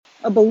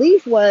A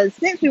belief was,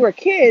 since we were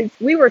kids,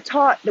 we were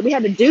taught that we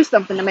had to do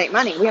something to make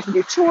money. We have to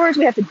do chores.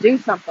 We have to do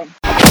something.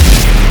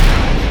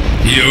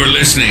 You're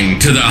listening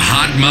to the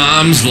Hot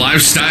Moms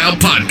Lifestyle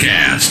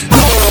Podcast.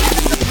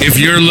 If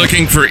you're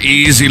looking for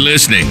easy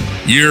listening,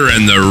 you're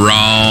in the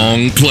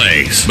wrong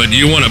place. But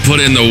you want to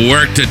put in the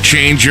work to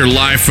change your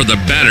life for the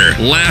better,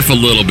 laugh a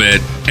little bit,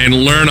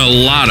 and learn a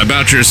lot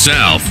about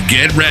yourself.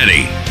 Get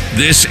ready.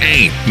 This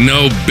ain't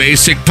no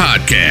basic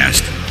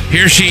podcast.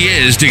 Here she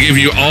is to give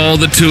you all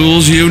the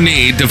tools you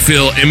need to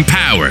feel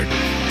empowered,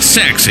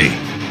 sexy,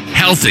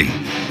 healthy,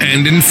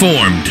 and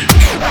informed.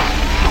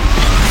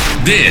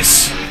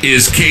 This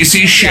is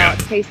Casey Ship.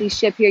 Casey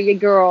Ship here, your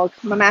girl.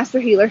 I'm a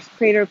master healer,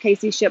 creator of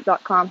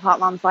CaseyShip.com,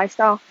 Hot Moms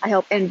Lifestyle. I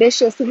help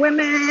ambitious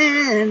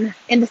women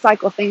in the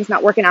cycle of things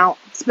not working out,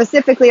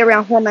 specifically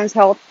around hormones,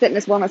 health,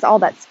 fitness, wellness, all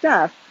that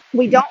stuff.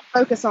 We don't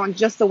focus on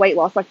just the weight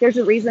loss. Like, there's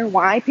a reason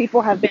why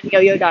people have been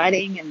yo-yo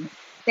dieting and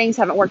things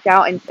haven't worked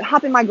out. And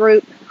hop in my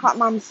group, Hot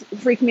Moms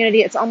Free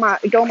Community. It's go on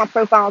my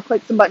profile,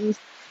 click some buttons,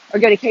 or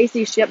go to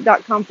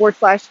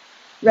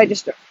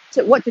CaseyShip.com/register.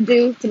 To what to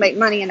do to make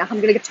money. And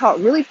I'm going to talk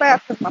really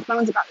fast because my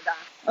phone's about to die.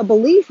 A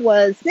belief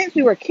was, since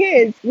we were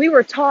kids, we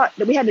were taught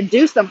that we had to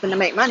do something to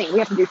make money. We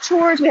have to do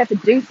chores. We have to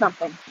do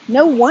something.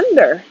 No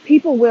wonder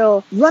people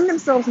will run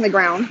themselves in the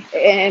ground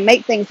and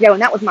make things go.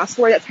 And that was my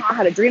story. That's how I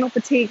had adrenal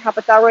fatigue,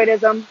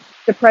 hypothyroidism,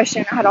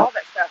 depression. I had all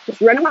that stuff. Just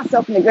running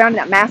myself in the ground in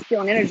that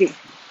masculine energy.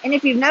 And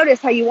if you've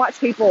noticed how you watch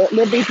people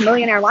live these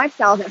millionaire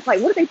lifestyles, and it's like,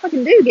 what do they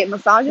fucking do? Get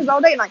massages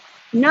all day? And like,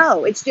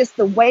 no, it's just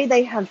the way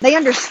they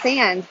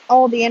understand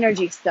all the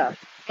energy stuff.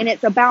 And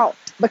it's about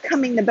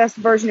becoming the best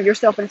version of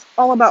yourself. And it's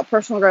all about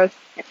personal growth.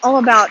 It's all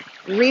about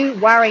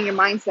rewiring your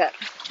mindset.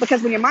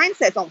 Because when your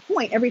mindset's on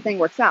point, everything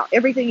works out.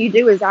 Everything you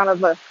do is out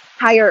of a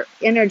higher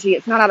energy.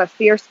 It's not out of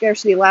fear,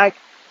 scarcity, lack.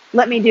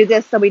 Let me do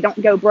this so we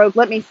don't go broke.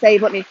 Let me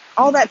save.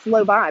 All that's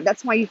low vibe.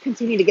 That's why you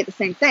continue to get the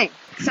same thing.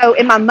 So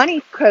in my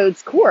Money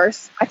Codes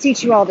course, I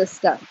teach you all this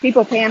stuff.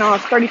 People paying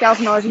off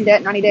 $30,000 in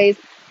debt in 90 days,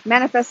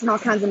 manifesting all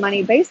kinds of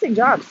money, basic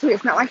jobs too.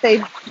 It's not like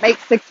they make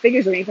six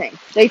figures or anything.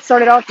 They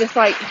started off just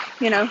like,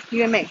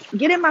 you and me.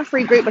 Get in my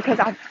free group because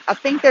I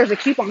think there's a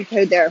coupon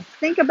code there.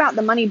 Think about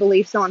the money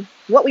beliefs on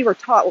what we were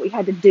taught, what we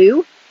had to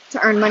do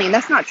to earn money. And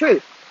that's not true.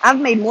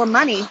 I've made more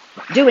money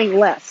doing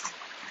less.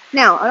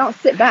 Now, I don't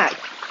sit back.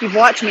 If you've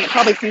watched me, it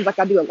probably seems like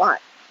I do a lot.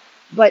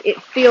 But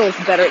it feels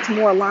better. It's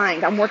more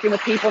aligned. I'm working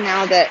with people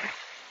now that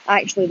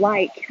I actually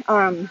like.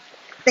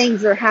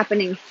 Things are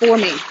happening for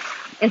me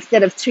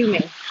instead of to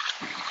me.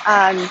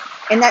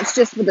 And that's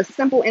just with a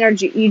simple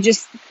energy.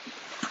 It's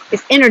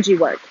energy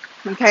work.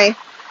 Okay.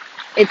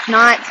 It's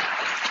not,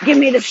 give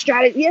me the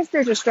strategy. Yes,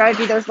 there's a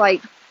strategy. There's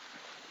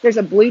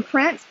a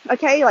blueprint.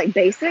 Okay. Like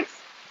basics,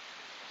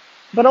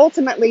 but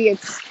ultimately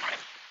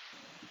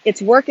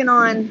it's working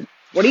on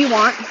what do you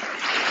want,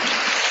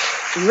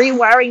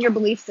 rewiring your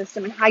belief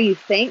system and how you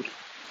think.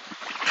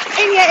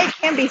 And yet it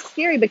can be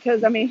scary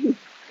because, I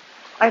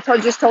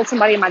just told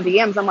somebody in my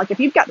DMs, I'm like,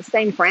 if you've got the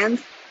same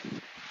friends,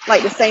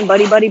 like the same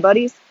buddies,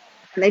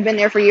 and they've been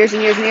there for years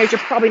and years and years, you're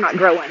probably not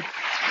growing.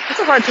 It's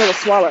a hard pill to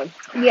swallow.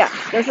 Yeah,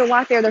 there's a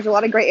lot there. There's a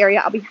lot of gray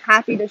area. I'll be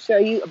happy to show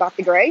you about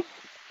the gray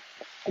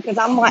because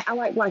I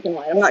like black and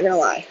white. I'm not going to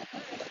lie.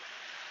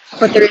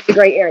 But there is a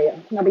gray area.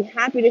 And I'll be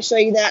happy to show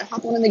you that.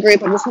 Hop on in the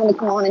group. I just want to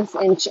come on and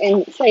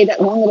say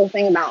that one little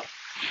thing about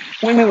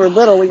when we were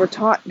little, we were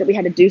taught that we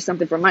had to do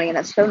something for money, and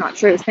that's so not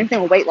true. Same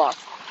thing with weight loss.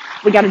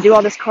 We got to do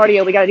all this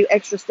cardio. We got to do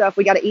extra stuff.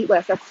 We got to eat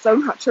less. That's so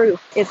not true.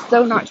 It's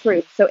so not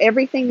true. So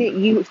everything that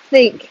you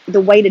think the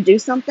way to do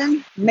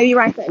something, maybe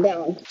write that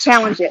down.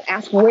 Challenge it.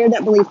 Ask where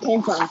that belief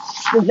came from.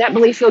 Does that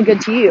belief feel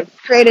good to you?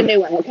 Create a new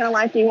one. What kind of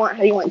life do you want?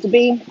 How do you want it to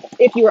be?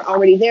 If you were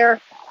already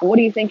there, what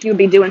do you think you would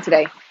be doing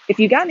today? If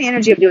you got the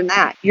energy of doing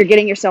that, you're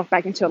getting yourself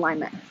back into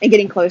alignment and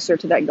getting closer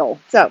to that goal.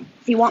 So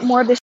if you want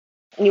more of this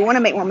and you want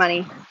to make more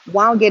money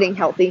while getting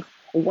healthy,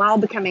 while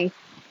becoming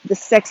the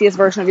sexiest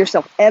version of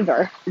yourself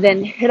ever,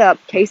 then hit up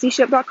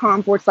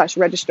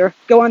CaseyShip.com/register.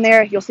 Go on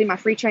there. You'll see my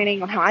free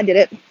training on how I did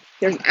it.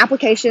 There's an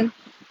application.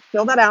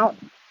 Fill that out.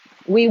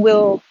 We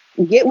will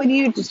get with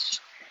you just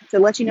to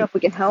let you know if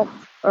we can help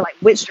or like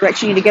which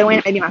direction you need to go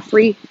in. Maybe my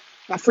free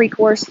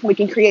course. We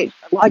can create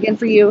a login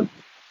for you,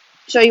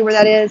 show you where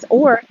that is,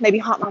 or maybe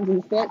Hot Moms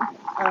in the Fit.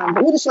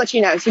 But we'll just let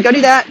you know. So go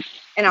do that,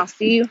 and I'll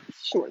see you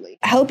shortly.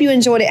 I hope you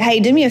enjoyed it. Hey,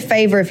 do me a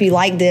favor if you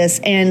like this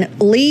and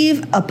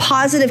leave a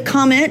positive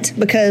comment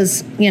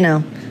because,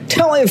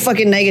 don't leave a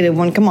fucking negative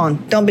one. Come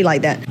on. Don't be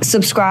like that.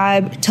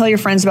 Subscribe. Tell your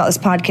friends about this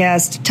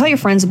podcast. Tell your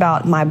friends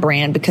about my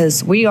brand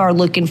because we are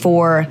looking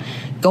for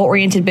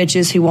goal-oriented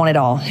bitches who want it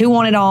all. Who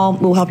want it all?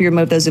 We'll help you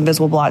remove those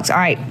invisible blocks. All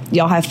right.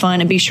 Y'all have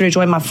fun and be sure to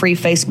join my free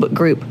Facebook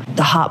group,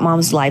 The Hot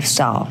Moms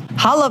Lifestyle.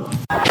 Holla.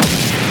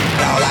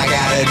 All I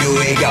gotta do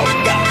is go,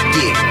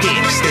 get,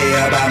 stay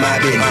about my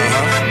business.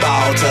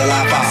 Ball till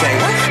I fall, say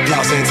what?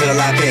 Lost until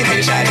I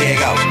finish. I did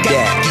go,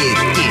 get,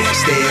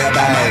 stay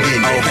about my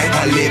business.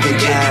 I live in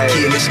Jimmy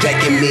Kimmel,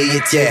 stacking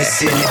millions to the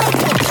ceiling.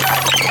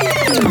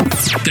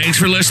 Thanks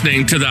for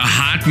listening to the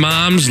Hot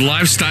Moms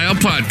Lifestyle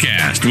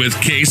Podcast with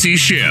Casey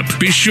Shipp.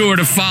 Be sure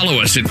to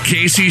follow us at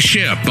Casey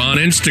Shipp on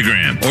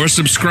Instagram or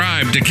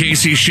subscribe to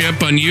Casey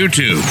Shipp on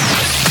YouTube.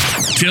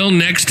 Till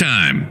next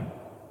time.